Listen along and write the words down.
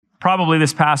Probably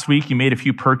this past week you made a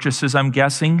few purchases, I'm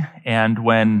guessing, and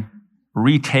when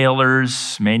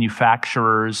retailers,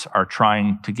 manufacturers are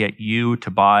trying to get you to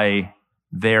buy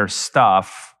their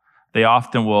stuff, they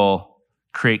often will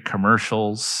create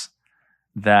commercials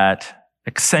that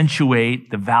accentuate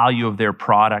the value of their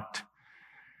product.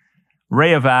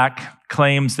 Rayovac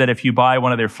claims that if you buy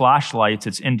one of their flashlights,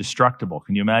 it's indestructible.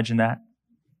 Can you imagine that?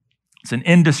 It's an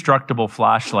indestructible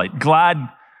flashlight. Glad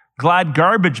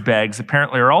garbage bags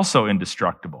apparently are also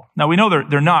indestructible. Now, we know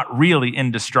they're not really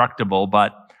indestructible,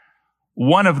 but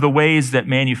one of the ways that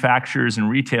manufacturers and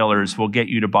retailers will get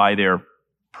you to buy their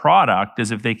product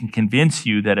is if they can convince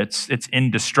you that it's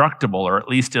indestructible, or at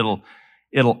least it'll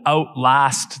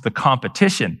outlast the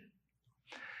competition.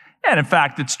 And in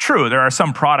fact, it's true. There are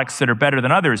some products that are better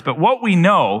than others. But what we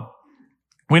know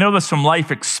this from life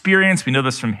experience, we know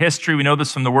this from history, we know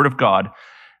this from the Word of God.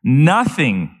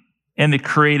 Nothing in the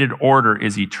created order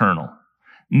is eternal.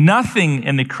 Nothing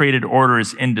in the created order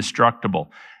is indestructible.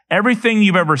 Everything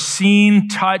you've ever seen,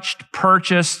 touched,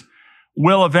 purchased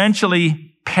will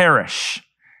eventually perish,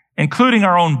 including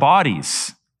our own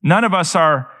bodies. None of us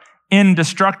are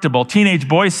indestructible. Teenage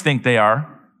boys think they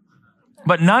are,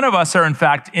 but none of us are in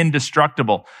fact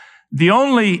indestructible. The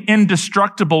only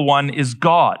indestructible one is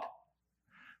God.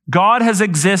 God has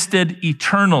existed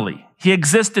eternally. He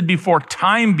existed before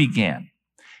time began.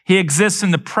 He exists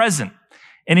in the present,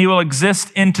 and he will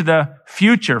exist into the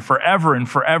future forever and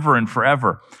forever and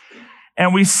forever.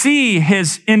 And we see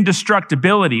his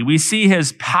indestructibility. We see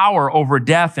his power over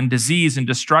death and disease and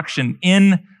destruction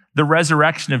in the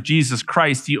resurrection of Jesus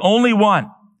Christ, the only one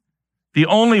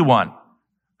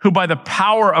who by the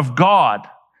power of God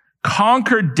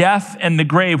conquered death and the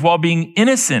grave while being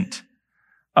innocent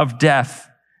of death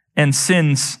and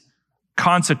sin's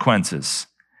consequences.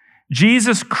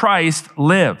 Jesus Christ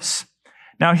lives.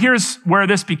 Now, here's where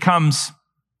this becomes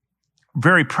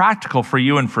very practical for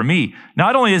you and for me.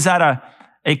 Not only is that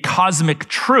a cosmic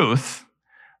truth,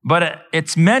 but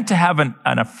it's meant to have an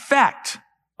effect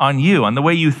on you, on the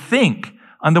way you think,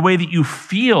 on the way that you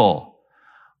feel,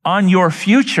 on your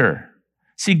future.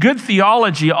 See, good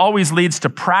theology always leads to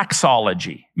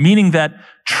praxology, meaning that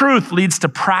truth leads to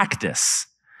practice.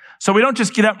 So we don't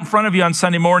just get up in front of you on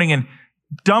Sunday morning and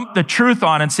dump the truth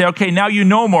on and say, okay, now you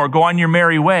know more, go on your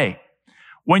merry way.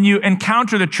 When you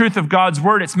encounter the truth of God's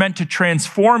word, it's meant to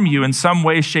transform you in some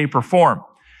way, shape, or form.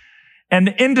 And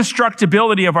the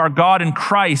indestructibility of our God in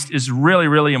Christ is really,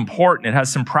 really important. It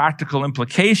has some practical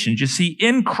implications. You see,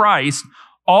 in Christ,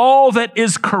 all that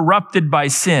is corrupted by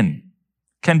sin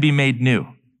can be made new,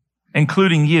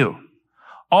 including you.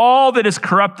 All that is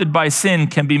corrupted by sin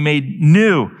can be made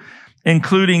new,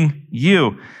 including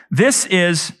you. This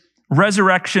is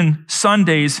Resurrection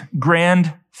Sunday's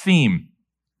grand theme.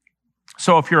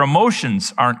 So if your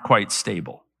emotions aren't quite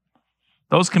stable,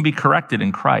 those can be corrected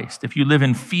in Christ. If you live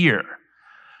in fear,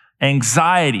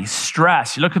 anxiety,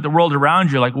 stress, you look at the world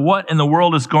around you like, what in the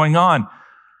world is going on?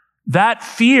 That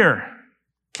fear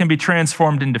can be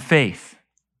transformed into faith.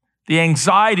 The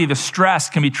anxiety, the stress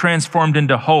can be transformed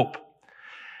into hope.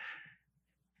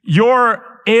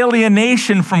 Your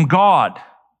alienation from God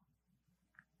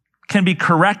can be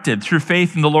corrected through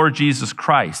faith in the Lord Jesus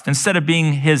Christ. Instead of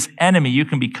being his enemy, you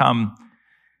can become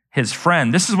his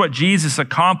friend. This is what Jesus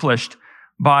accomplished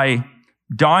by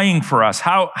dying for us.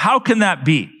 How can that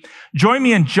be? Join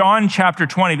me in John chapter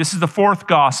 20. This is the fourth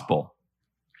gospel.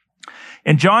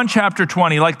 In John chapter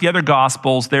 20, like the other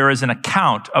gospels, there is an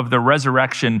account of the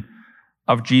resurrection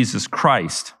of Jesus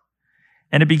Christ.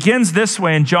 And it begins this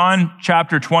way in John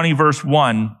chapter 20, verse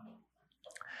 1.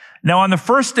 Now, on the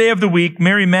first day of the week,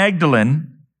 Mary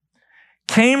Magdalene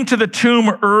came to the tomb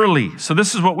early. So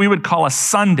this is what we would call a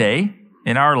Sunday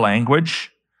in our language.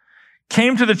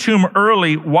 Came to the tomb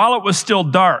early while it was still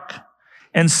dark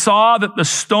and saw that the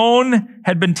stone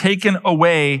had been taken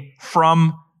away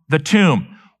from the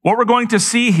tomb. What we're going to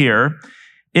see here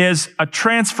is a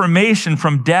transformation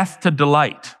from death to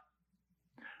delight.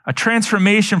 A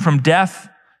transformation from death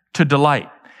to delight.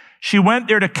 She went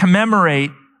there to commemorate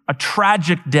a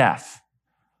tragic death,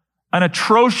 an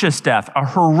atrocious death, a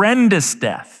horrendous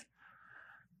death.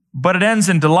 But it ends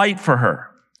in delight for her.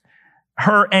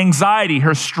 Her anxiety,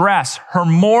 her stress, her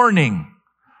mourning,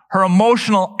 her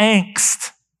emotional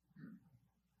angst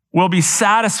will be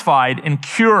satisfied and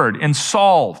cured and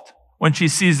solved when she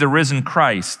sees the risen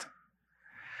Christ.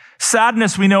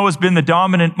 Sadness, we know, has been the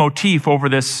dominant motif over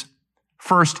this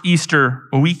first Easter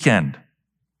weekend.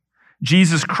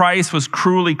 Jesus Christ was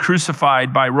cruelly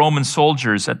crucified by Roman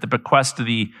soldiers at the bequest of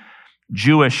the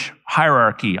Jewish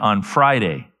hierarchy on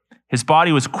Friday. His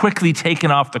body was quickly taken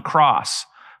off the cross.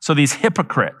 So these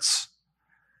hypocrites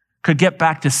could get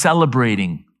back to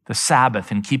celebrating the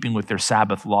Sabbath in keeping with their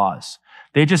Sabbath laws.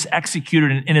 They just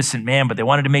executed an innocent man, but they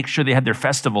wanted to make sure they had their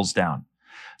festivals down.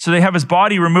 So they have his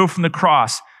body removed from the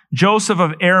cross. Joseph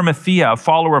of Arimathea, a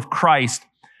follower of Christ,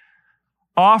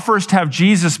 offers to have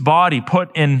Jesus' body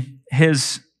put in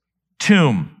his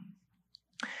tomb.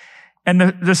 And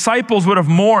the disciples would have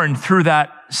mourned through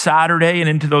that Saturday and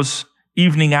into those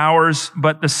evening hours,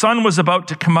 but the sun was about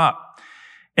to come up.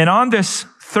 And on this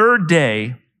third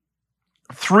day,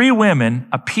 3 women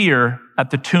appear at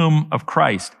the tomb of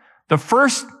Christ. The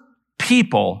first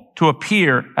people to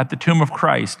appear at the tomb of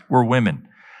Christ were women.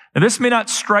 Now, this may not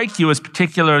strike you as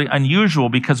particularly unusual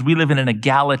because we live in an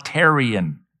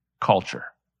egalitarian culture,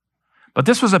 but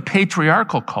this was a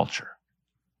patriarchal culture.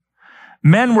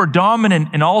 Men were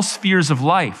dominant in all spheres of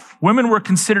life. Women were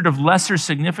considered of lesser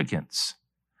significance.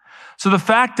 So the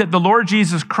fact that the Lord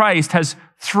Jesus Christ has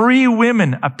 3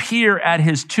 women appear at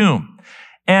his tomb,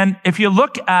 and if you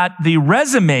look at the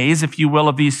resumes, if you will,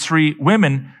 of these 3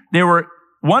 women,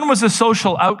 one was a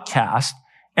social outcast,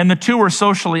 and the 2 were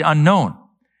socially unknown.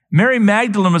 Mary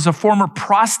Magdalene was a former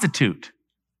prostitute.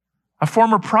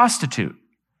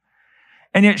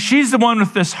 And yet she's the one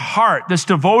with this heart, this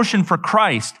devotion for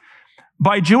Christ.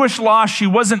 By Jewish law, she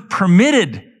wasn't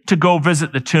permitted to go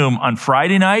visit the tomb on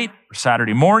Friday night, or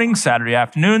Saturday morning, Saturday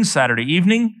afternoon, Saturday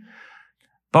evening.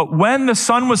 But when the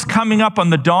sun was coming up on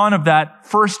the dawn of that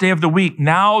first day of the week,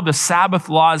 now the Sabbath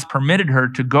laws permitted her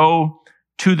to go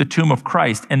to the tomb of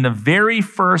Christ. And the very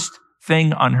first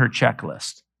thing on her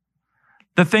checklist,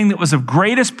 the thing that was of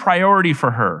greatest priority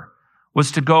for her,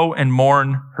 was to go and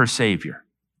mourn her Savior.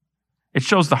 It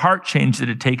shows the heart change that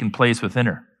had taken place within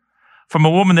her. From a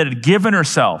woman that had given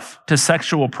herself to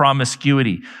sexual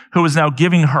promiscuity, who was now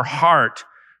giving her heart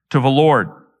to the Lord.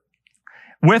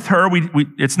 With her,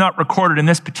 it's not recorded in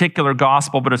this particular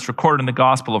gospel, but it's recorded in the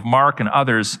Gospel of Mark and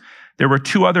others. There were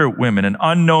 2 other women, an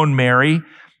unknown Mary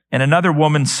and another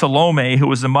woman, Salome, who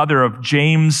was the mother of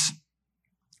James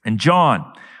and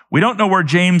John. We don't know where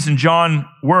James and John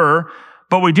were,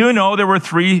 but we do know there were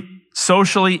 3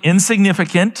 socially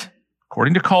insignificant,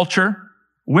 according to culture,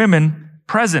 women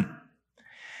present.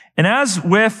 And as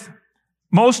with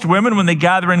most women, when they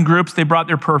gather in groups, they brought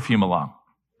their perfume along.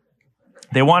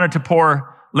 They wanted to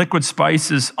pour liquid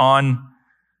spices on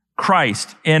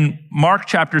Christ. In Mark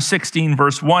chapter 16,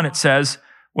 verse 1, it says,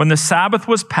 when the Sabbath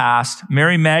was past,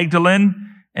 Mary Magdalene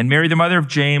and Mary, the mother of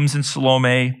James, and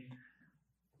Salome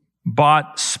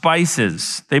bought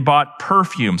spices. They bought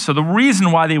perfume. So the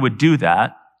reason why they would do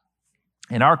that,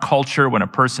 in our culture, when a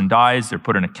person dies, they're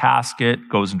put in a casket,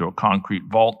 goes into a concrete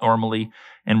vault normally,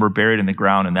 and we're buried in the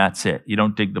ground, and that's it. You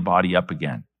don't dig the body up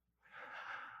again.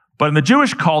 But in the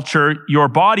Jewish culture, your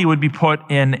body would be put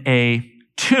in a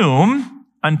tomb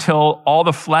until all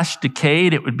the flesh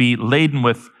decayed. It would be laden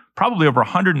with probably over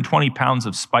 120 pounds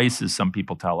of spices, some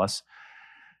people tell us,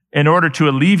 in order to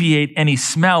alleviate any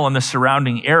smell in the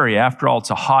surrounding area. After all,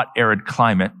 it's a hot, arid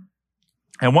climate.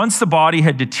 And once the body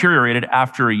had deteriorated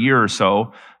after a year or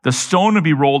so, the stone would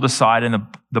be rolled aside and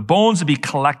the bones would be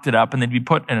collected up and they'd be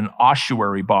put in an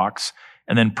ossuary box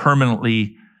and then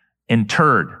permanently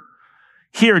interred.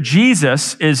 Here,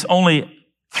 Jesus is only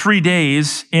 3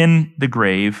 days in the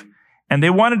grave, and they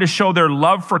wanted to show their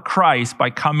love for Christ by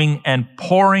coming and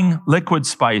pouring liquid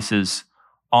spices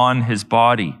on his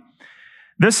body.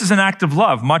 This is an act of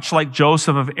love, much like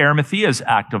Joseph of Arimathea's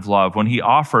act of love when he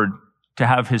offered to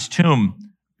have his tomb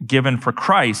given for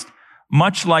Christ,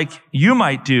 much like you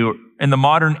might do in the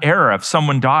modern era if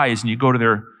someone dies and you go to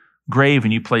their grave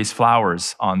and you place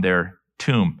flowers on their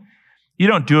tomb. You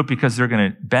don't do it because they're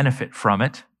going to benefit from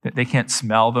it. They can't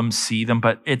smell them, see them,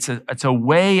 but it's a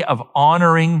way of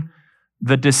honoring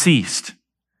the deceased.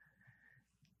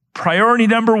 Priority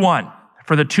number 1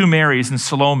 for the 2 Marys and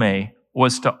Salome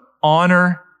was to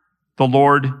honor the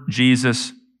Lord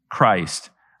Jesus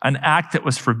Christ, an act that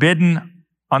was forbidden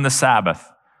on the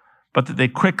Sabbath, but that they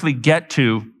quickly get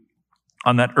to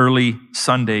on that early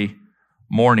Sunday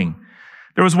morning.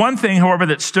 There was one thing, however,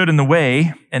 that stood in the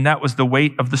way, and that was the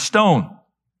weight of the stone.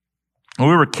 When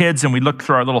we were kids and we looked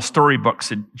through our little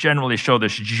storybooks, it generally showed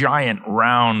this giant,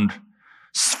 round,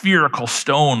 spherical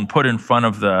stone put in front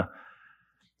of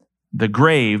the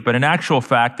grave, but in actual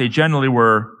fact, they generally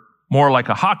were more like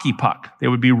a hockey puck. They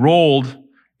would be rolled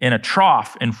in a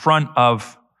trough in front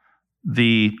of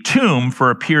the tomb for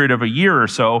a period of a year or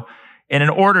so. And in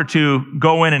order to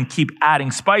go in and keep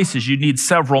adding spices, you'd need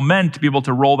several men to be able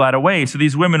to roll that away. So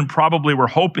these women probably were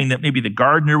hoping that maybe the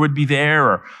gardener would be there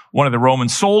or one of the Roman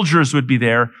soldiers would be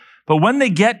there. But when they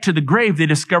get to the grave, they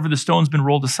discover the stone's been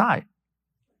rolled aside.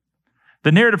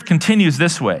 The narrative continues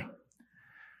this way.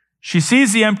 She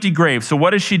sees the empty grave. So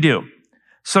what does she do?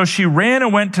 So she ran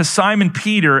and went to Simon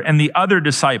Peter and the other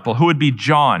disciple, who would be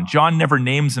John. John never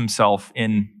names himself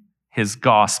in his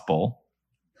gospel,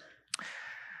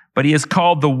 but he is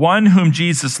called the one whom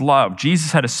Jesus loved.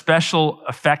 Jesus had a special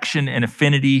affection and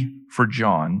affinity for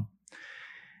John.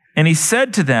 And he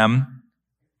said to them,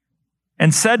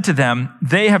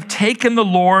 they have taken the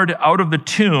Lord out of the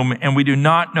tomb, and we do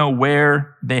not know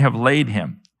where they have laid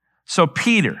him. So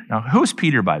Peter, now who's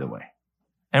Peter, by the way?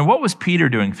 And what was Peter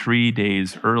doing 3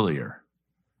 days earlier?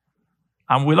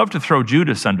 We love to throw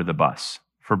Judas under the bus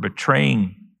for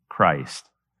betraying Christ.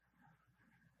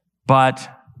 But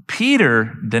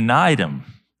Peter denied him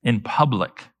in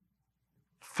public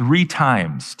 3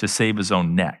 times to save his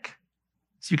own neck.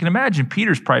 So you can imagine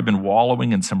Peter's probably been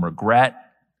wallowing in some regret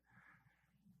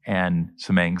and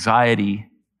some anxiety.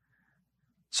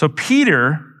 So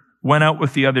Peter went out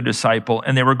with the other disciple,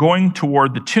 and they were going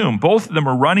toward the tomb. Both of them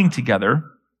were running together,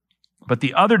 but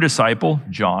the other disciple,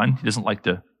 John, he doesn't like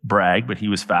to brag, but he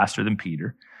was faster than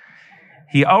Peter.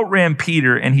 He outran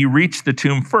Peter, and he reached the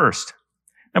tomb first.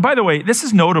 Now, by the way, this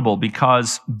is notable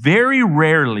because very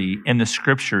rarely in the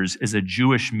scriptures is a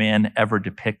Jewish man ever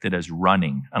depicted as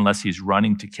running, unless he's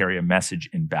running to carry a message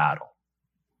in battle.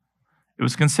 It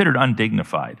was considered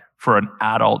undignified for an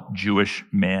adult Jewish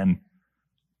man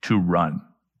to run.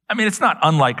 I mean, it's not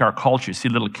unlike our culture. You see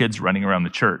little kids running around the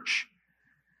church.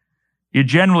 You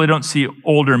generally don't see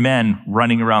older men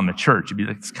running around the church. You'd be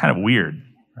like, it's kind of weird,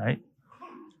 right?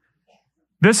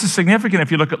 This is significant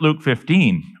if you look at Luke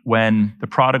 15, when the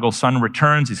prodigal son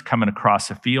returns. He's coming across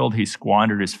a field. He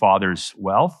squandered his father's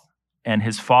wealth, and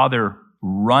his father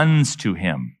runs to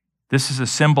him. This is a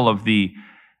symbol of the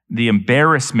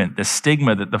embarrassment, the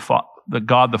stigma that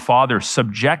God the Father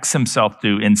subjects himself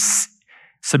to in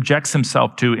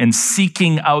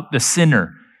seeking out the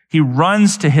sinner. He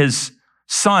runs to his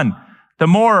son. The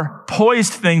more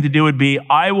poised thing to do would be,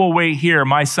 I will wait here.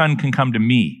 My son can come to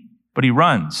me. But he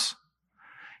runs.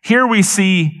 Here we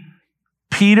see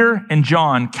Peter and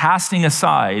John casting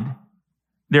aside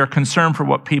their concern for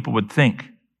what people would think.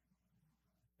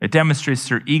 It demonstrates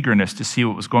their eagerness to see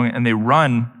what was going on, and they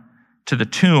run to the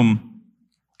tomb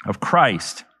of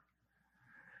Christ.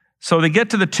 So they get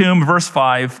to the tomb, verse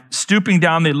 5, stooping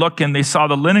down, they look in, they saw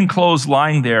the linen clothes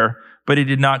lying there, but he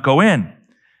did not go in.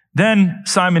 Then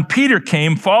Simon Peter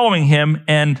came, following him,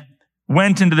 and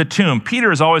went into the tomb.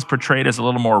 Peter is always portrayed as a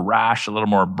little more rash, a little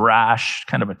more brash,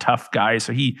 kind of a tough guy.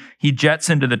 So he jets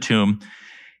into the tomb.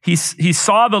 He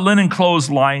saw the linen clothes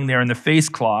lying there and the face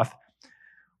cloth,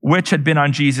 which had been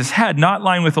on Jesus' head, not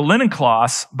lying with the linen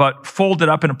cloths, but folded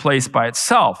up in a place by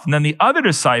itself. And then the other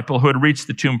disciple who had reached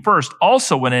the tomb first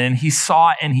also went in, and he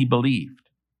saw and he believed.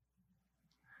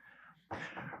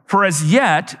 For as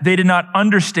yet, they did not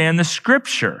understand the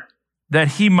scripture that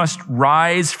he must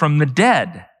rise from the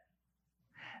dead.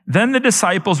 Then the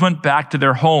disciples went back to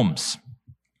their homes.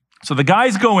 So the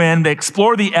guys go in, they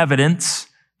explore the evidence.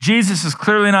 Jesus is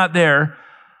clearly not there.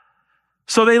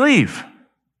 So they leave.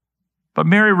 But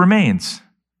Mary remains.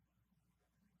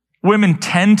 Women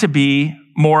tend to be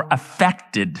more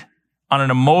affected on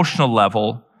an emotional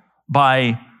level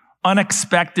by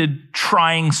unexpected,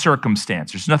 trying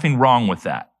circumstances. There's nothing wrong with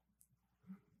that.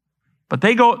 But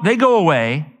they go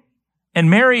away, and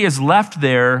Mary is left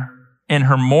there in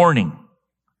her mourning.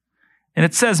 And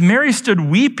it says, Mary stood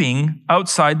weeping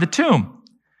outside the tomb.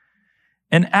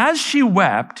 And as she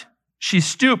wept, she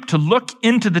stooped to look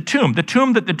into the tomb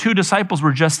that the 2 disciples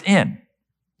were just in.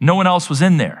 No one else was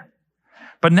in there.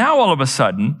 But now all of a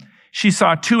sudden, she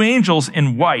saw 2 angels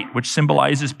in white, which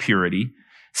symbolizes purity,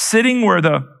 sitting where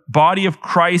the body of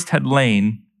Christ had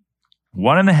lain,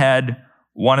 one in the head,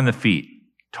 one in the feet,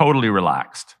 totally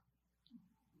relaxed.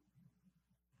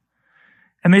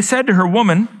 And they said to her,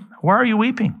 "Woman, why are you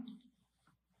weeping?"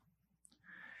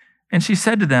 And she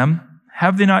said to them,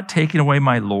 "Have they not taken away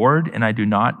my Lord, and I do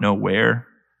not know where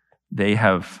they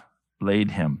have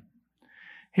laid him?"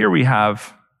 Here we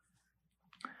have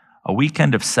a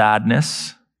weekend of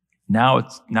sadness. Now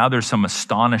there's some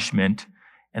astonishment,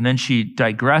 and then she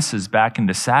digresses back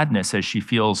into sadness as she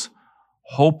feels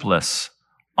hopeless,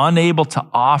 unable to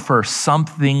offer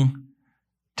something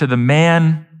to the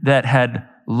man that had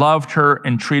loved her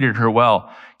and treated her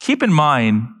well. Keep in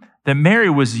mind that Mary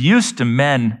was used to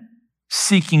men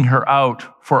seeking her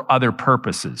out for other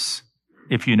purposes,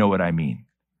 if you know what I mean.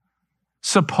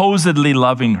 Supposedly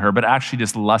loving her, but actually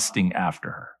just lusting after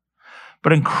her.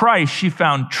 But in Christ, she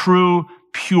found true,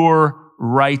 pure,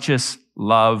 righteous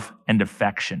love and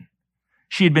affection.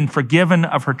 She had been forgiven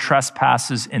of her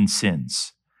trespasses and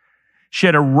sins. She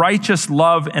had a righteous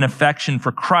love and affection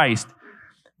for Christ.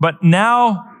 But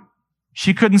now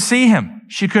She couldn't see him.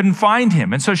 She couldn't find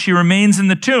him. And so she remains in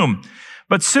the tomb.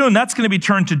 But soon that's going to be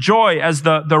turned to joy as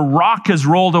the rock is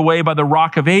rolled away by the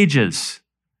Rock of Ages.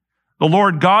 The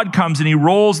Lord God comes and he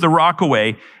rolls the rock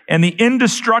away, and the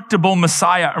indestructible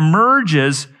Messiah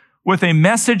emerges with a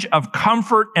message of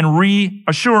comfort and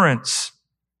reassurance.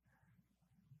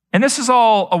 And this is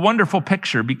all a wonderful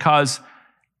picture, because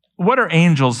what are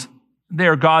angels? They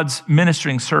are God's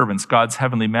ministering servants, God's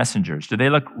heavenly messengers. Do they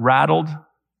look rattled?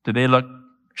 Do they look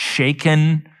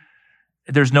shaken?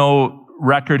 There's no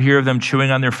record here of them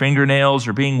chewing on their fingernails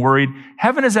or being worried.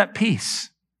 Heaven is at peace.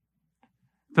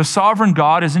 The sovereign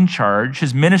God is in charge.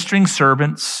 His ministering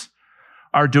servants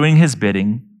are doing his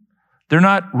bidding. They're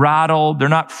not rattled. They're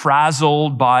not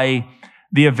frazzled by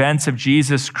the events of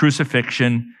Jesus'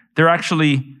 crucifixion. They're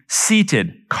actually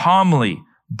seated calmly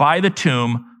by the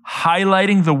tomb,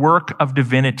 highlighting the work of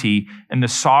divinity and the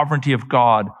sovereignty of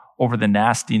God over the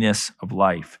nastiness of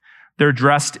life. They're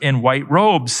dressed in white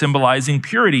robes, symbolizing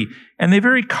purity, and they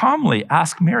very calmly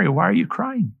ask Mary, "Why are you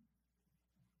crying?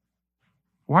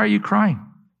 Why are you crying?"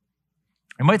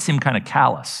 It might seem kind of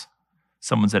callous.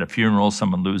 Someone's at a funeral,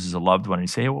 someone loses a loved one, and you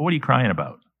say, "Well, what are you crying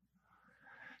about?"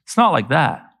 It's not like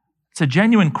that. It's a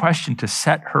genuine question to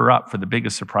set her up for the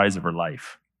biggest surprise of her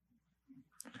life.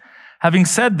 Having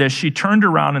said this, she turned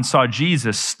around and saw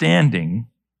Jesus standing,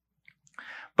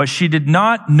 but she did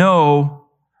not know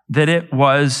that it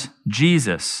was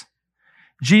Jesus.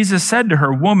 Jesus said to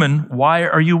her, "Woman, why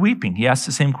are you weeping?" He asked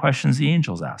the same questions the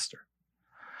angels asked her.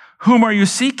 "Whom are you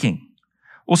seeking?"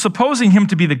 Well, supposing him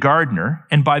to be the gardener,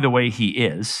 and by the way, he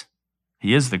is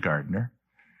the gardener.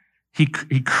 He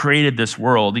created this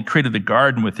world. He created the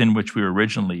garden within which we were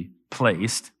originally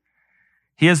placed.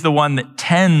 He is the one that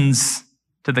tends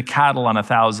to the cattle on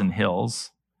 1,000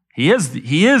 hills. He is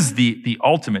the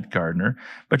ultimate gardener,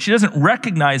 but she doesn't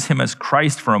recognize him as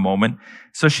Christ for a moment.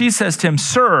 So she says to him,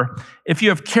 "Sir, if you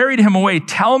have carried him away,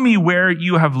 tell me where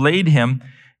you have laid him,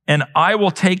 and I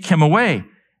will take him away."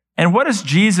 And what does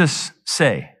Jesus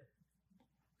say?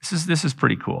 This is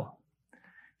pretty cool.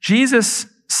 Jesus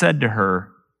said to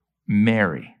her,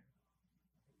 "Mary."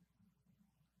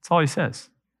 That's all he says.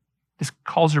 Just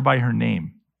calls her by her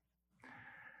name.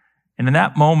 And in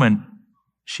that moment,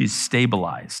 she's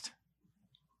stabilized.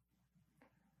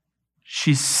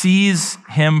 She sees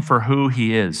him for who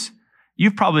he is.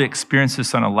 You've probably experienced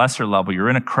this on a lesser level. You're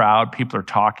in a crowd, people are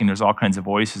talking, there's all kinds of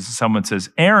voices, and someone says,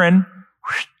 "Aaron,"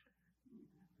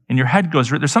 and your head goes,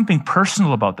 there's something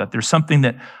personal about that. There's something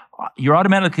that you're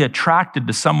automatically attracted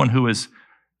to someone who is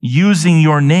using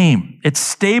your name. It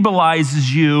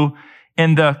stabilizes you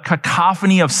in the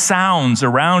cacophony of sounds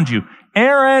around you.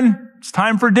 "Aaron, it's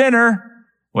time for dinner,"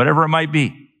 whatever it might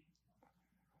be.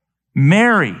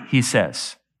 "Mary," he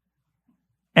says,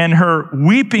 and her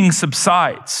weeping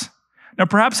subsides. Now,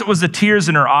 perhaps it was the tears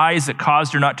in her eyes that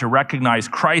caused her not to recognize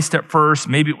Christ at first.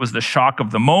 Maybe it was the shock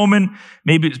of the moment.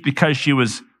 Maybe it was because she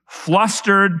was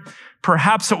flustered.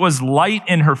 Perhaps it was light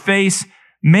in her face.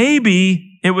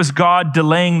 Maybe it was God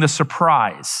delaying the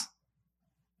surprise.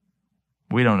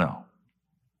 We don't know.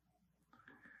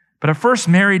 But at first,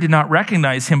 Mary did not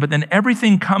recognize him, but then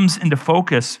everything comes into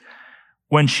focus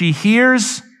when she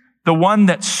hears the one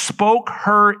that spoke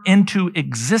her into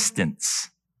existence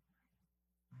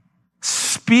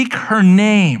speak her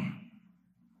name,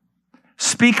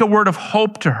 speak a word of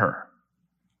hope to her,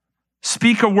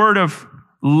 speak a word of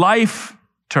life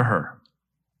to her.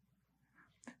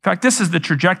 In fact, this is the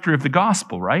trajectory of the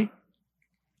gospel, right?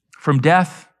 From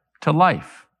death to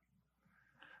life.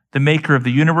 The maker of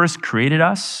the universe created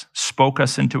us, spoke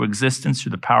us into existence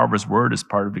through the power of his word as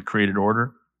part of the created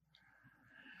order,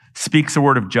 speaks a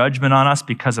word of judgment on us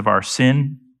because of our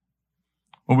sin.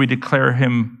 When we declare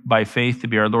him by faith to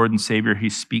be our Lord and Savior, he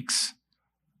speaks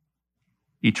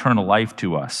eternal life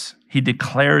to us. He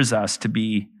declares us to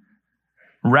be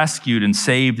rescued and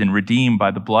saved and redeemed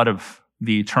by the blood of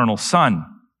the eternal Son.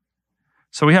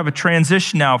 So we have a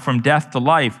transition now from death to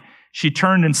life. She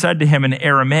turned and said to him in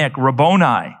Aramaic,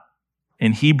 "Rabboni,"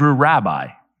 in Hebrew, rabbi,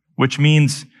 which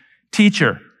means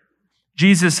teacher.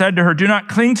 Jesus said to her, "Do not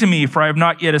cling to me, for I have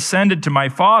not yet ascended to my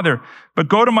Father, but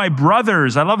go to my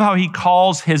brothers." I love how he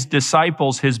calls his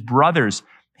disciples his brothers.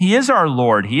 He is our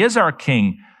Lord. He is our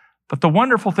King. But the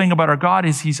wonderful thing about our God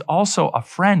is he's also a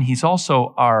friend. He's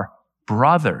also our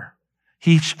brother.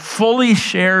 He fully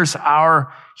shares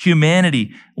our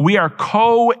humanity. We are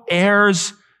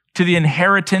co-heirs to the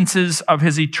inheritances of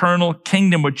his eternal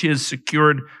kingdom, which he has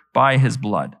secured by his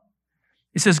blood.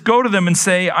 He says, "Go to them and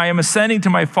say, I am ascending to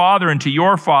my Father and to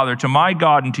your Father, to my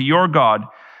God and to your God."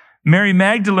 Mary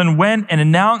Magdalene went and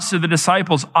announced to the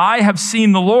disciples, "I have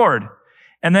seen the Lord,"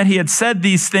 and that he had said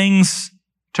these things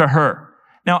to her.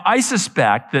 Now, I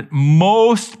suspect that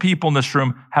most people in this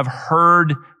room have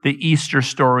heard the Easter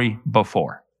story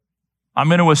before. I'm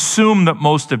going to assume that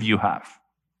most of you have.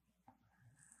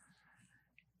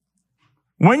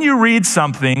 When you read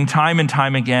something time and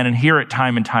time again and hear it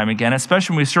time and time again,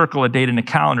 especially when we circle a date in the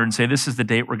calendar and say this is the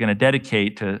date we're going to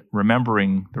dedicate to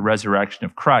remembering the resurrection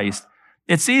of Christ,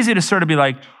 it's easy to sort of be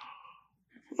like,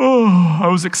 oh, I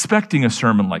was expecting a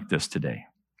sermon like this today.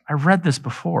 I read this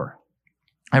before.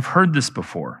 I've heard this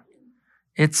before.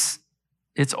 It's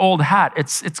old hat.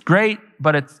 It's great,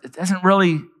 but it hasn't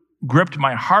really gripped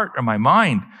my heart or my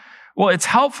mind. Well, it's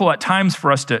helpful at times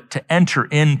for us to enter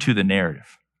into the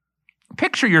narrative.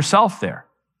 Picture yourself there.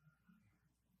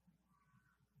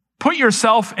 Put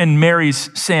yourself in Mary's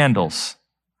sandals.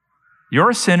 You're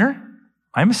a sinner.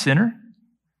 I'm a sinner.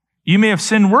 You may have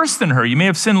sinned worse than her. You may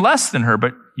have sinned less than her,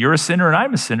 but you're a sinner and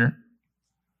I'm a sinner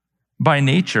by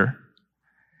nature.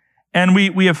 And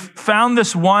we have found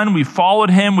this one. We followed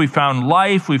him. We found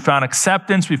life. We found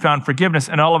acceptance. We found forgiveness.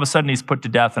 And all of a sudden, he's put to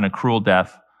death in a cruel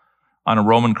death on a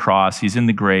Roman cross. He's in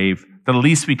the grave. The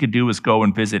least we could do is go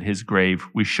and visit his grave.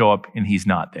 We show up and he's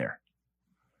not there.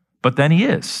 But then he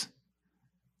is.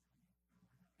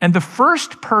 And the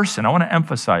first person, I want to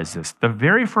emphasize this, the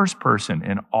very first person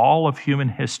in all of human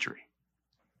history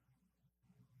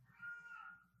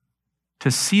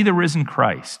to see the risen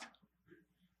Christ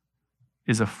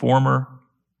is a former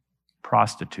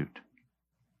prostitute,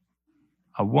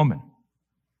 a woman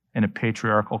in a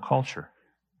patriarchal culture.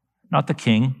 Not the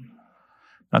king,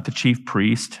 not the chief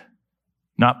priest,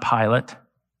 not Pilate,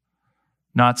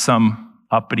 not some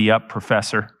uppity-up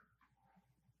professor,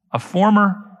 a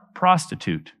former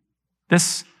prostitute.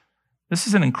 This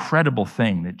is an incredible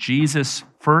thing that Jesus'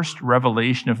 first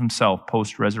revelation of himself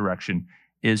post-resurrection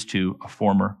is to a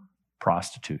former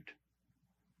prostitute.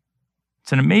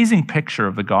 It's an amazing picture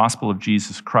of the gospel of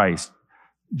Jesus Christ.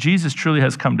 Jesus truly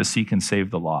has come to seek and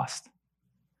save the lost.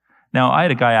 Now, I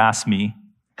had a guy ask me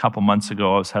a couple months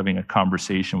ago, I was having a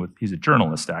conversation with, he's a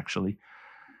journalist actually,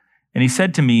 and he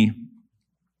said to me,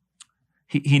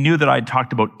 he knew that I'd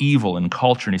talked about evil in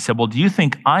culture, and he said, well, do you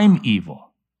think I'm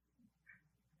evil?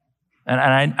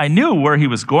 And I knew where he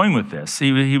was going with this.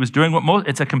 He was doing what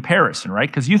it's a comparison, right?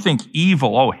 Because you think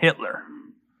evil, oh, Hitler,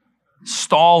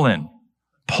 Stalin,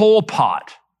 Pol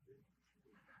Pot,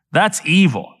 that's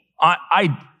evil.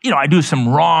 I do some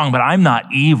wrong, but I'm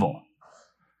not evil.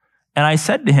 And I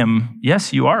said to him,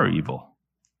 yes, you are evil.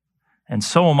 And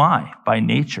so am I by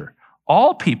nature.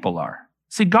 All people are.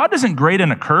 See, God doesn't grade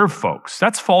on a curve, folks.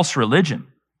 That's false religion.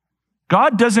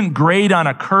 God doesn't grade on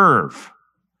a curve.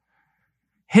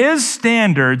 His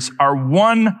standards are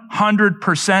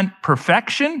 100%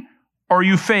 perfection or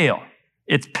you fail.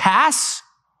 It's pass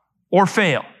or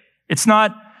fail. It's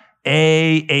not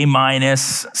A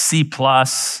minus, C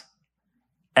plus,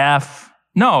 F.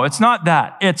 No, it's not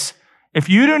that. It's if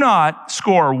you do not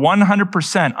score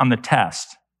 100% on the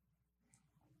test,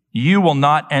 you will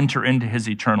not enter into his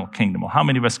eternal kingdom. Well, how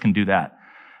many of us can do that?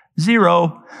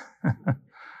 0.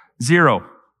 0.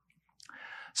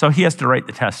 So he has to write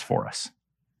the test for us.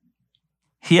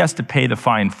 He has to pay the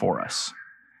fine for us.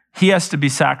 He has to be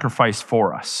sacrificed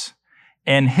for us.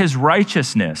 And his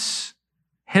righteousness,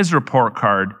 his report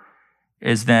card,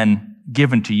 is then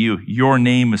given to you. Your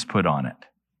name is put on it.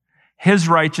 His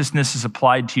righteousness is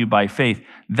applied to you by faith.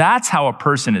 That's how a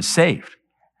person is saved.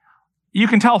 You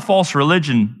can tell false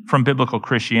religion from biblical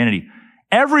Christianity.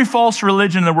 Every false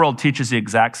religion in the world teaches the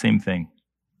exact same thing.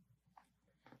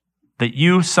 That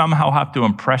you somehow have to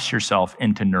impress yourself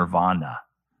into nirvana.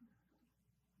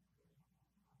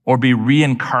 Or be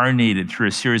reincarnated through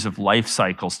a series of life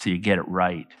cycles till you get it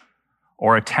right.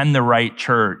 Or attend the right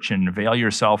church and avail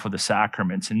yourself of the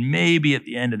sacraments. And maybe at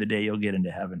the end of the day, you'll get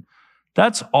into heaven.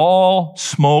 That's all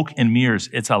smoke and mirrors.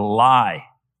 It's a lie.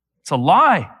 It's a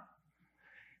lie.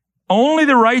 Only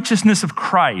the righteousness of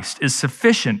Christ is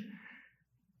sufficient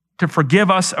to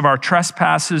forgive us of our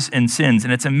trespasses and sins.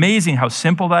 And it's amazing how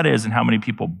simple that is and how many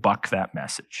people buck that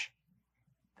message.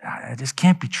 It just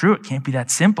can't be true. It can't be that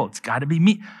simple. It's got to be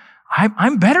me.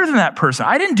 I'm better than that person.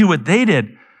 I didn't do what they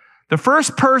did. The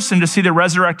first person to see the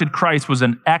resurrected Christ was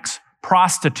an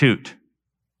ex-prostitute.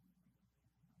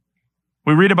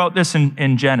 We read about this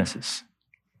in Genesis.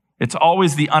 It's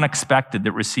always the unexpected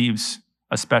that receives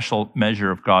a special measure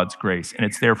of God's grace, and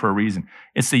it's there for a reason.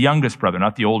 It's the youngest brother,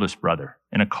 not the oldest brother,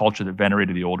 in a culture that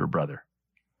venerated the older brother.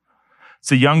 It's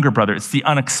the younger brother. It's the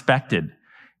unexpected.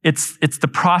 It's the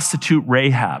prostitute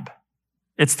Rahab.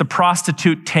 It's the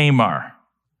prostitute Tamar.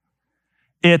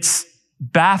 It's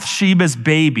Bathsheba's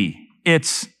baby.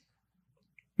 It's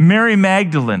Mary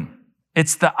Magdalene.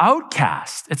 It's the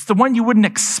outcast. It's the one you wouldn't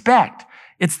expect.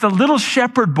 It's the little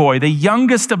shepherd boy, the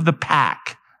youngest of the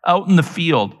pack out in the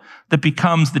field, that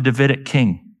becomes the Davidic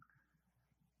king.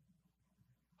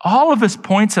 All of this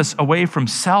points us away from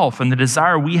self and the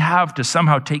desire we have to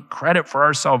somehow take credit for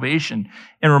our salvation,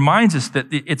 and reminds us that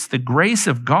it's the grace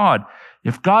of God.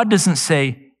 If God doesn't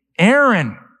say,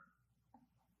 Aaron,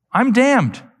 I'm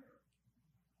damned.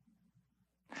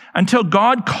 Until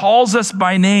God calls us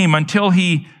by name, until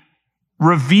he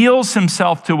reveals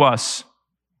himself to us,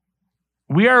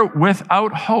 we are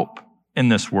without hope in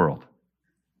this world.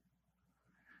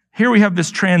 Here we have this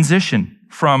transition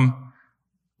from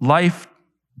life,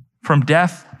 from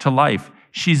death to life.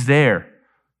 She's there.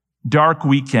 Dark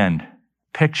weekend.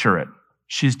 Picture it.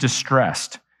 She's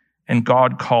distressed, and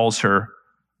God calls her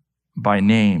by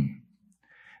name.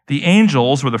 The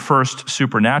angels were the first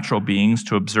supernatural beings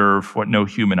to observe what no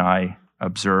human eye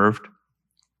observed.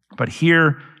 But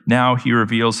here, now, he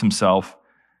reveals himself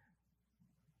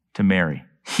to Mary.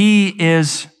 He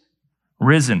is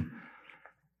risen.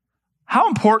 How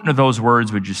important are those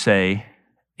words, would you say,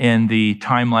 in the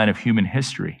timeline of human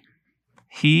history?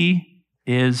 He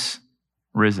is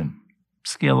risen.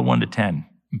 Scale of 1 to 10.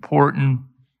 Important,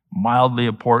 mildly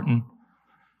important,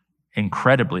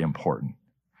 incredibly important.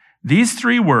 These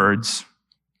three words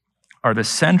form the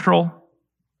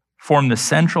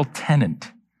central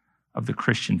tenet of the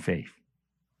Christian faith.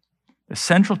 The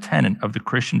central tenet of the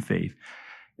Christian faith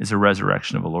is a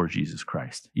resurrection of the Lord Jesus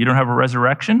Christ. You don't have a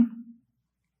resurrection,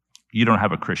 you don't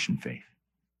have a Christian faith.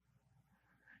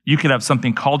 You could have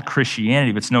something called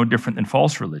Christianity, but it's no different than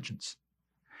false religions.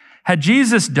 Had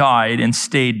Jesus died and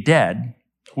stayed dead,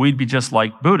 we'd be just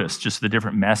like Buddhists, just the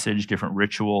different message, different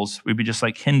rituals. We'd be just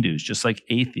like Hindus, just like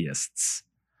atheists.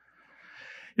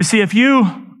 You see, if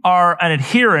you are an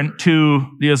adherent to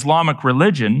the Islamic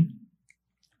religion,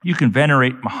 you can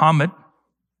venerate Muhammad.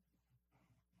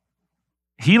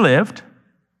 He lived,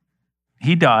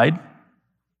 he died,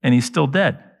 and he's still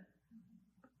dead.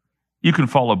 You can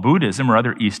follow Buddhism or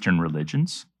other Eastern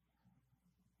religions.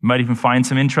 You might even find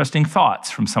some interesting thoughts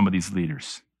from some of these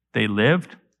leaders. They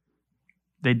lived,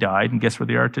 they died, and guess where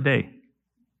they are today?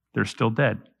 They're still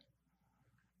dead.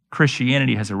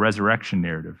 Christianity has a resurrection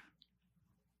narrative,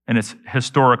 and it's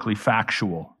historically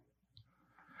factual.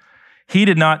 He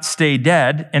did not stay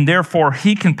dead, and therefore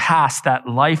he can pass that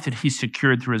life that he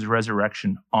secured through his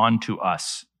resurrection on to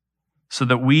us, so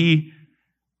that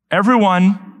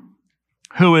everyone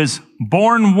who is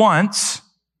born once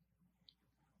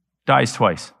dies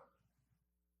twice.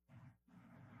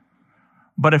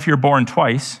 But if you're born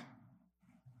twice,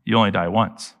 you only die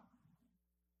once.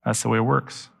 That's the way it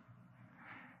works.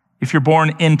 If you're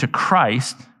born into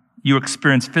Christ, you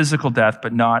experience physical death,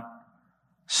 but not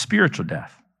spiritual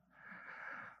death.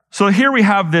 So here we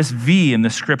have this V in the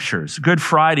scriptures. Good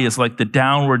Friday is like the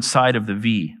downward side of the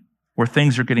V, where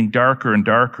things are getting darker and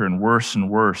darker and worse,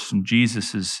 and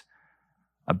Jesus is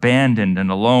abandoned and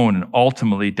alone and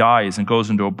ultimately dies and goes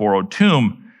into a borrowed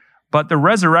tomb. But the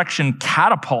resurrection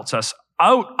catapults us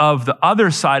out of the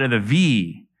other side of the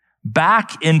V,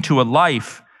 back into a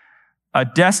life, a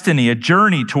destiny, a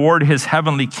journey toward his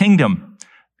heavenly kingdom.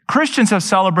 Christians have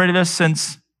celebrated this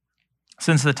since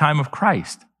the time of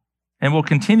Christ, and will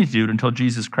continue to do it until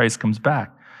Jesus Christ comes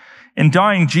back. In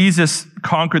dying, Jesus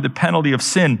conquered the penalty of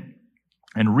sin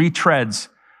and retreads,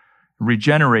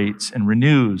 regenerates, and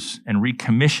renews, and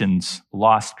recommissions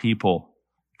lost people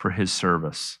for his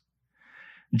service.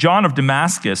 John of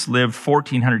Damascus lived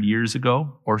 1,400 years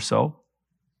ago or so,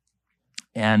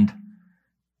 and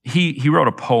he wrote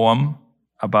a poem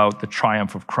about the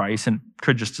triumph of Christ, and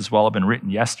could just as well have been written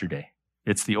yesterday.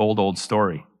 It's the old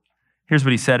story. Here's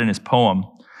what he said in his poem.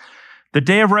 The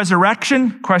day of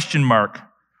resurrection, ?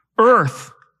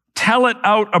 Earth, tell it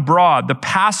out abroad, the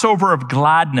Passover of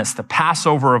gladness, the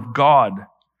Passover of God.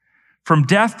 From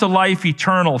death to life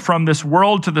eternal, from this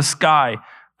world to the sky,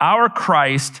 our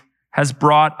Christ has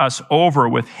brought us over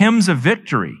with hymns of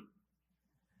victory.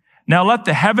 Now let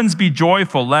the heavens be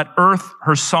joyful, let earth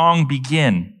her song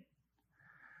begin.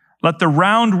 Let the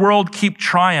round world keep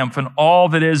triumph and all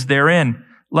that is therein.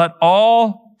 Let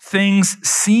all things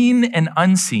seen and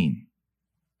unseen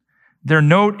their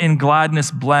note in gladness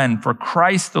blend, for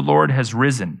Christ the Lord has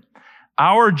risen,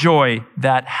 our joy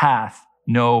that hath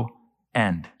no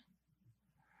end.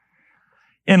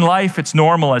 In life, it's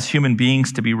normal as human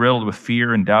beings to be riddled with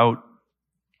fear and doubt,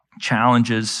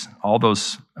 challenges, all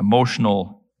those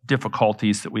emotional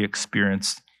difficulties that we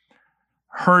experience.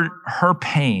 Her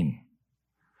pain,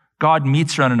 God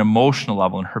meets her on an emotional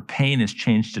level, and her pain is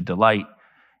changed to delight.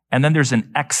 And then there's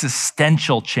an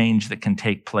existential change that can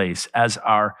take place as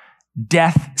our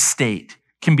death state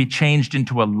can be changed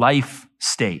into a life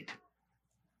state.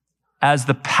 as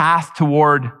the path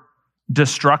toward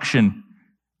destruction,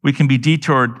 we can be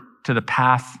detoured to the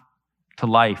path to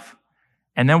life.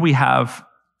 And then we have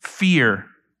fear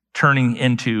turning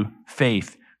into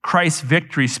faith. Christ's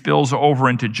victory spills over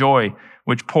into joy,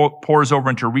 which pours over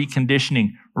into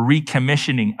reconditioning,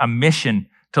 recommissioning, a mission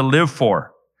to live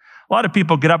for. A lot of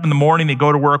people get up in the morning, they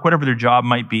go to work, whatever their job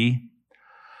might be.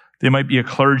 They might be a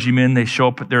clergyman, they show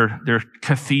up at their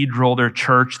cathedral, their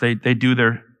church, they do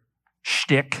their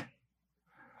shtick.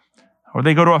 Or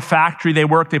they go to a factory, they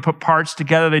work, they put parts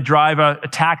together, they drive a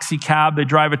taxi cab, they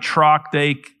drive a truck,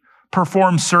 they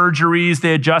perform surgeries,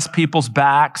 they adjust people's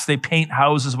backs, they paint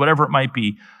houses, whatever it might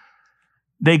be.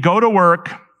 They go to work,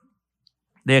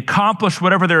 they accomplish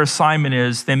whatever their assignment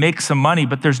is, they make some money,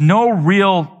 but there's no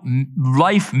real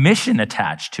life mission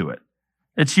attached to it.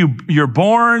 It's you're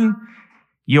born,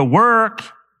 you work,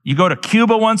 you go to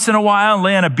Cuba once in a while,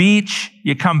 lay on a beach,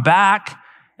 you come back,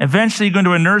 eventually you go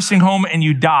into a nursing home and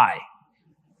you die.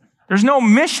 There's no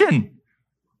mission.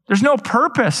 There's no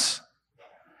purpose.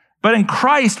 But in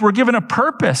Christ, we're given a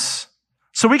purpose.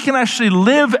 So we can actually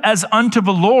live as unto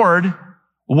the Lord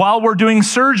while we're doing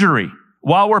surgery,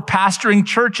 while we're pastoring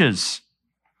churches,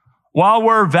 while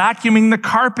we're vacuuming the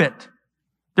carpet.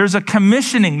 There's a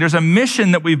commissioning, there's a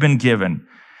mission that we've been given.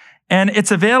 And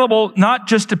it's available not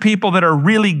just to people that are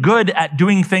really good at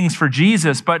doing things for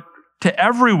Jesus, but to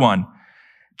everyone.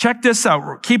 Check this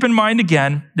out. Keep in mind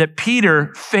again that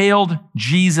Peter failed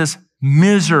Jesus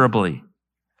miserably.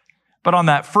 But on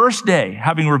that first day,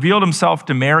 having revealed himself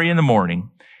to Mary in the morning,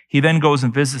 he then goes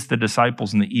and visits the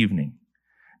disciples in the evening.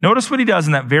 Notice what he does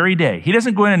in that very day. He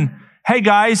doesn't go in and, hey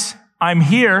guys, I'm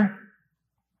here.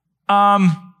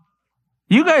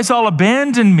 You guys all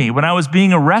abandoned me when I was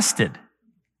being arrested.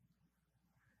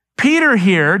 Peter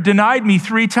here denied me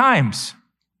 3 times.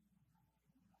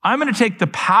 I'm going to take the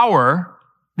power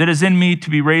that is in me to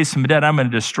be raised from the dead. I'm going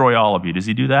to destroy all of you. Does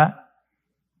he do that?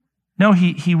 No,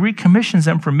 he recommissions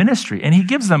them for ministry, and he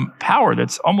gives them power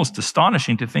that's almost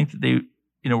astonishing to think that they,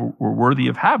 were worthy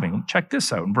of having. Check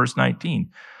this out in verse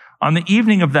 19. On the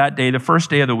evening of that day, the first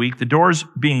day of the week, the doors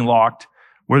being locked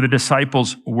where the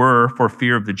disciples were for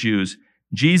fear of the Jews,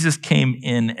 Jesus came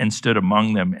in and stood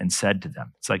among them and said to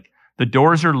them, it's like the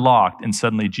doors are locked and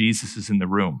suddenly Jesus is in the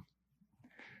room.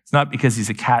 It's not because he's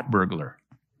a cat burglar,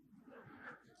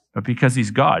 but because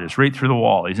he's God. It's right through the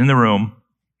wall. He's in the room.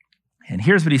 And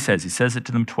here's what he says. He says it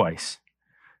to them twice.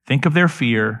 Think of their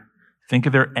fear. Think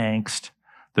of their angst.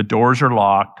 The doors are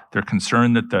locked. They're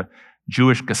concerned that the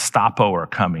Jewish Gestapo are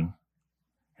coming.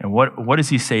 And what does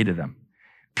he say to them?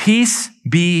 Peace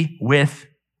be with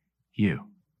you.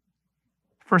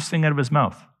 First thing out of his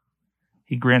mouth.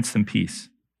 He grants them peace.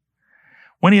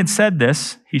 When he had said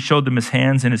this, he showed them his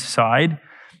hands and his side.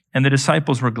 And the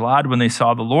disciples were glad when they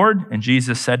saw the Lord. And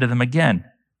Jesus said to them again,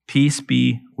 peace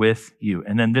be with you.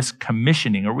 And then this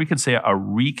commissioning, or we could say a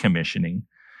recommissioning.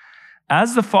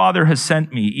 As the Father has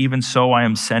sent me, even so I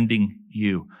am sending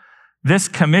you. This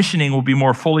commissioning will be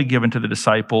more fully given to the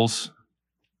disciples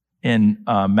in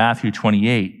Matthew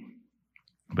 28.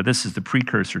 But this is the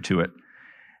precursor to it.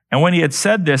 And when he had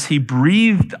said this, he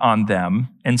breathed on them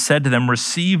and said to them,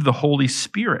 receive the Holy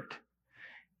Spirit.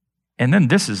 And then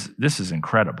this is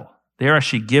incredible. They're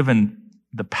actually given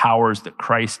the powers that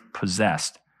Christ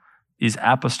possessed. These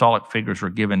apostolic figures were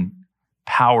given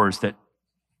powers that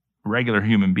regular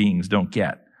human beings don't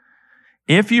get.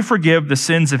 If you forgive the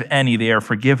sins of any, they are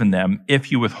forgiven them.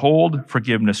 If you withhold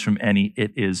forgiveness from any,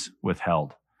 it is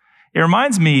withheld. It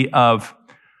reminds me of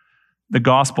the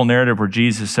gospel narrative where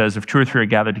Jesus says, if 2 or 3 are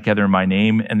gathered together in my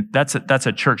name, and that's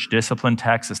a church discipline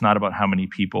text. It's not about how many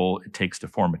people it takes to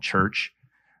form a church.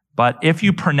 But if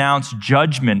you pronounce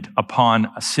judgment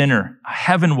upon a sinner,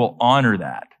 heaven will honor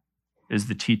that, is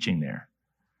the teaching there.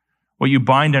 What you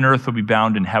bind on earth will be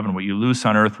bound in heaven. What you loose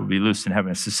on earth will be loosed in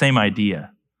heaven. It's the same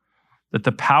idea, that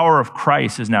the power of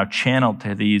Christ is now channeled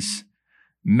to these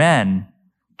men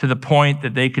to the point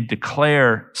that they could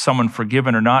declare someone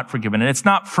forgiven or not forgiven. And it's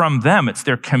not from them. It's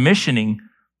their commissioning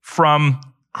from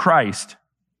Christ.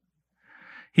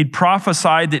 He'd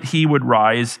prophesied that he would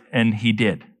rise, and he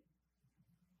did.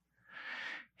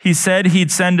 He said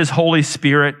he'd send his Holy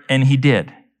Spirit, and he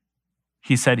did.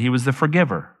 He said he was the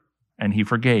forgiver, and he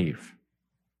forgave.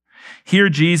 Here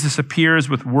Jesus appears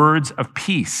with words of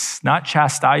peace, not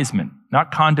chastisement, not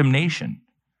condemnation,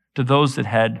 to those that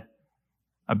had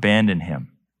abandoned him.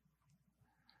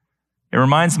 It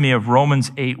reminds me of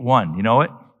Romans 8:1. You know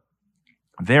it?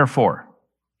 Therefore,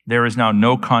 there is now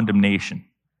no condemnation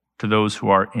to those who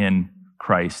are in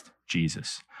Christ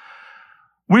Jesus.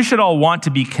 We should all want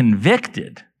to be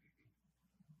convicted.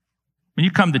 When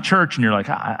you come to church and you're like,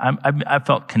 I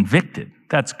felt convicted.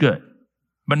 That's good.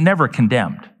 but never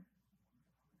condemned.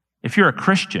 If you're a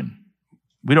Christian,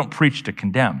 we don't preach to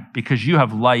condemn because you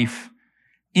have life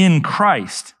in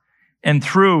Christ and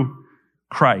through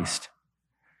Christ.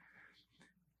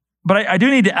 But I do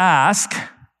need to ask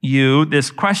you this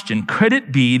question. Could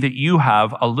it be that you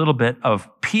have a little bit of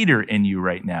Peter in you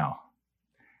right now?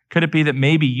 Could it be that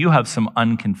maybe you have some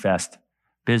unconfessed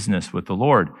business with the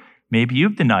Lord? Maybe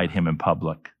you've denied him in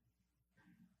public.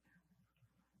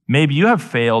 Maybe you have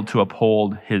failed to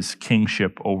uphold his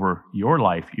kingship over your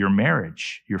life, your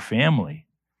marriage, your family,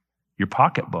 your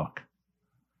pocketbook.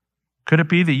 Could it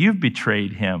be that you've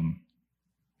betrayed him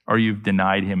or you've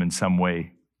denied him in some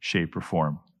way, shape, or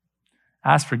form?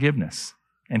 Ask forgiveness,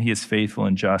 and he is faithful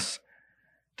and just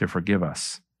to forgive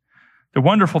us. The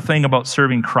wonderful thing about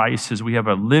serving Christ is we have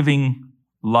a living,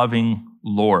 loving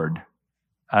Lord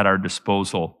at our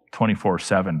disposal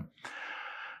 24/7.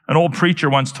 An old preacher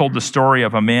once told the story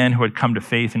of a man who had come to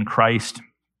faith in Christ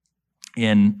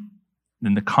in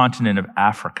the continent of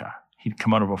Africa. He'd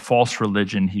come out of a false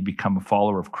religion. He'd become a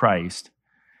follower of Christ.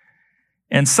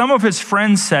 And some of his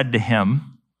friends said to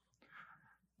him,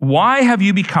 "Why have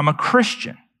you become a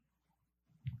Christian?"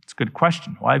 It's a good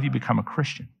question. Why have you become a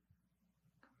Christian?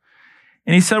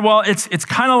 And he said, well, it's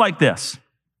kind of like this.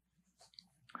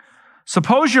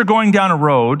 Suppose you're going down a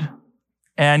road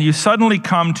and you suddenly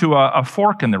come to a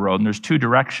fork in the road, and there's two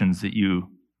directions that you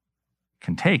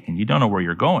can take, and you don't know where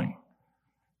you're going.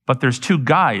 But there's two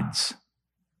guides,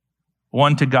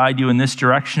 one to guide you in this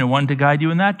direction and one to guide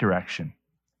you in that direction.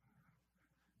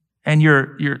 And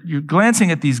you're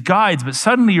glancing at these guides, but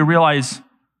suddenly you realize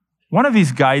one of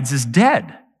these guides is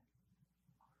dead,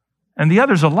 and the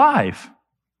other's alive.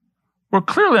 Well,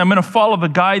 clearly I'm going to follow the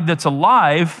guide that's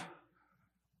alive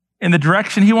in the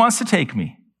direction he wants to take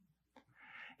me.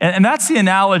 And that's the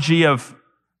analogy of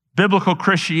biblical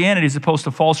Christianity as opposed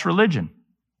to false religion.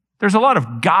 There's a lot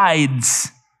of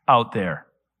guides out there,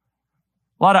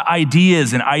 a lot of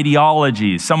ideas and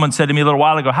ideologies. Someone said to me a little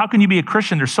while ago, how can you be a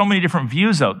Christian? There's so many different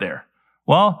views out there.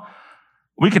 Well,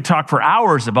 we could talk for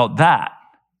hours about that,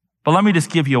 but let me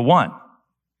just give you one.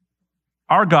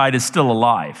 Our guide is still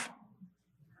alive.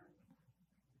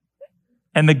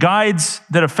 And the guides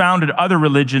that have founded other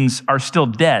religions are still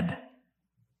dead.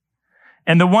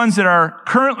 And the ones that are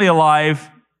currently alive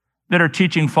that are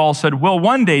teaching falsehood will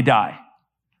one day die.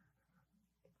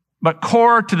 But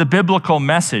core to the biblical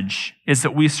message is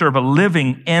that we serve a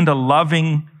living and a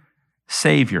loving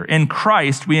Savior. In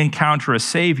Christ, we encounter a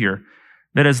Savior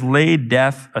that has laid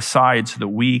death aside so that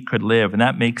we could live. And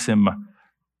that makes him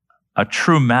a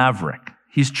true maverick.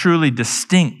 He's truly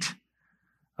distinct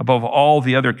above all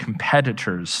the other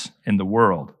competitors in the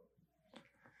world.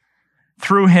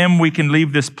 Through him, we can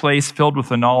leave this place filled with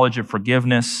the knowledge of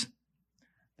forgiveness,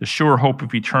 the sure hope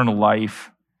of eternal life,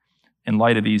 in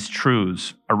light of these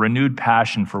truths, a renewed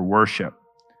passion for worship,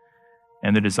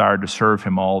 and the desire to serve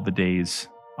him all the days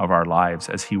of our lives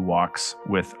as he walks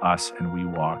with us and we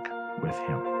walk with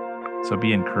him. So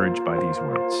be encouraged by these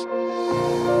words.